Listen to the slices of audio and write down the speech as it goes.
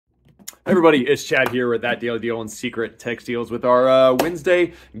Everybody, it's Chad here with That Daily Deal and Secret Text Deals with our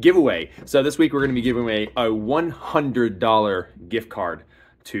Wednesday giveaway. So this week we're going to be giving away a $100 gift card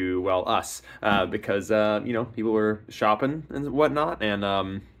to, well, us, because, you know, people were shopping and whatnot.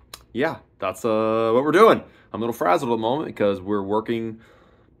 And, yeah, that's what we're doing. I'm a little frazzled at the moment because we're working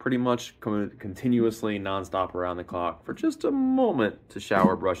pretty much continuously nonstop around the clock for just a moment to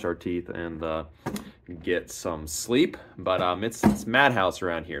shower, brush our teeth, and get some sleep. But it's madhouse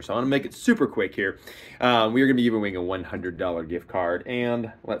around here, so I'm gonna make it super quick here. We are gonna be giving away a $100 gift card,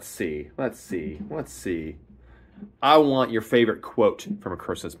 and let's see. I want your favorite quote from a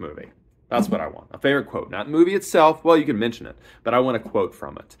Christmas movie. That's what I want. A favorite quote, not the movie itself. Well, you can mention it, but I want a quote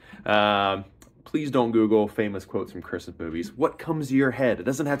from it. Please don't Google famous quotes from Christmas movies. What comes to your head? It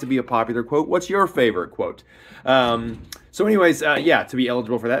doesn't have to be a popular quote. What's your favorite quote? So anyways, yeah, to be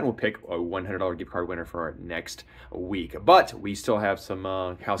eligible for that, we'll pick a $100 gift card winner for our next week. But we still have some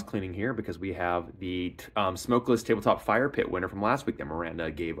house cleaning here because we have the smokeless tabletop fire pit winner from last week that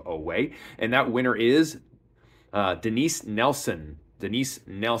Miranda gave away. And that winner is Denise Nelson. Yeah,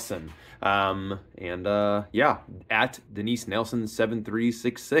 at Denise Nelson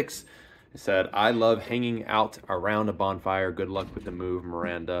 7366. Said, I love hanging out around a bonfire. Good luck with the move,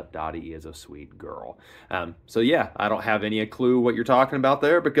 Miranda. Dottie is a sweet girl. So yeah, I don't have any clue what you're talking about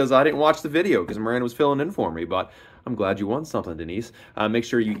there because I didn't watch the video because Miranda was filling in for me, but I'm glad you won something, Denise. Make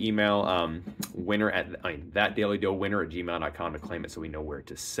sure you email thatdailydealwinner@gmail.com to claim it so we know where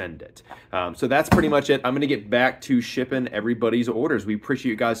to send it. So that's pretty much it. I'm going to get back to shipping everybody's orders. We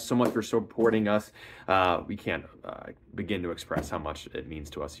appreciate you guys so much for supporting us. We can't begin to express how much it means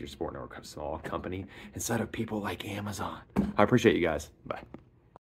to us. You're supporting our small company instead of people like Amazon. I appreciate you guys. Bye.